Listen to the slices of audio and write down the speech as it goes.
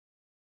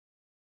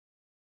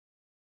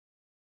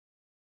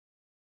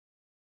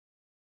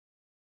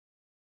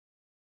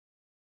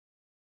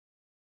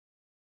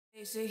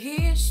So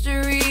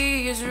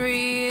history is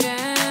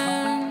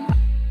written.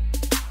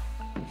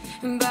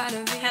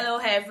 Hello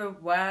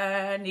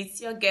everyone,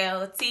 it's your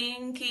girl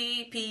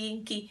Tinky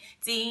Pinky.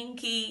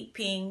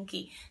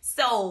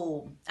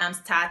 So I'm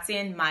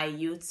starting my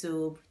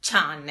YouTube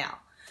channel.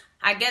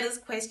 I get those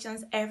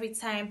questions every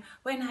time.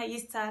 When are you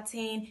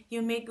starting?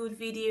 You make good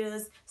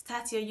videos.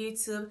 Start your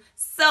YouTube.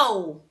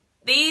 So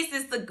this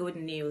is the good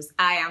news.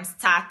 I am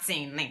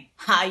starting right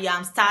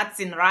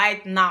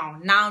now.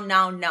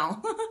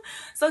 Now.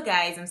 So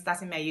guys, I'm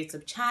starting my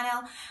YouTube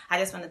channel. I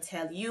just want to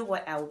tell you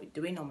what I will be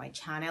doing on my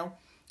channel.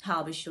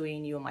 I'll be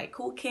showing you my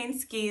cooking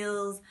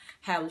skills.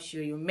 I'll show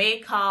you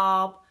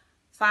makeup,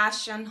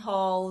 fashion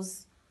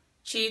hauls,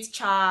 chit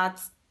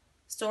chats,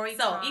 story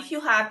time. So if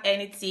you have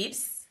any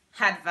tips,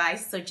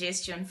 advice,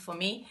 suggestion for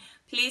me,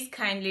 please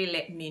kindly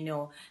let me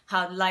know.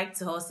 I'd like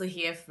to also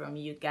hear from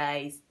you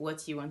guys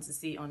what you want to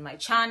see on my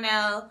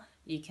channel.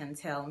 You can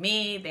tell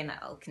me, then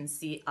I can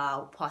see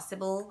how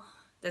possible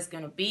that's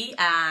gonna be,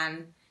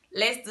 and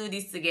let's do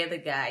this together,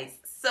 guys.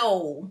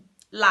 So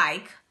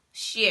like,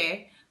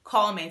 share,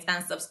 comment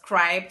and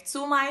subscribe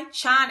to my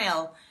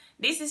channel.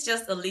 This is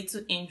just a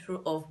little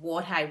intro of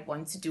what I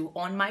want to do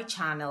on my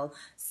channel.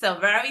 So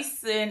very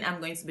soon I'm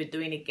going to be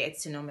doing a get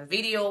to know me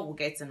video. We'll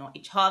get to know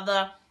each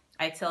other.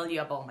 I tell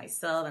you about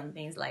myself and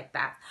things like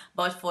that.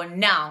 But for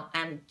now,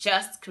 I'm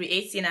just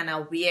creating an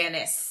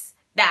awareness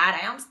that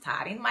I am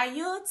starting my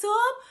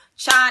YouTube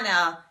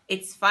channel.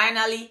 It's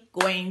finally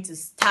going to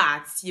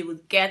start. You will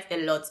get a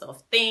lot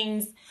of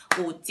things.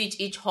 We'll teach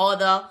each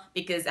other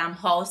because I'm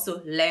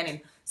also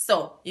learning.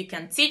 So you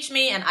can teach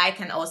me and I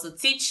can also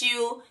teach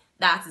you.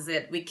 That is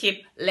it. We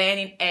keep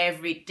learning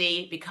every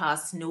day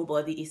because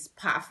nobody is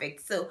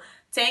perfect. So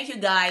thank you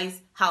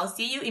guys. I'll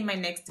see you in my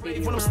next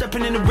video. When I'm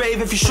stepping in the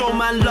rave, if you show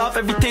my love,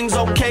 everything's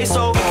okay.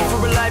 So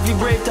for a life, you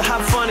brave to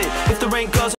have fun it. If the rain goes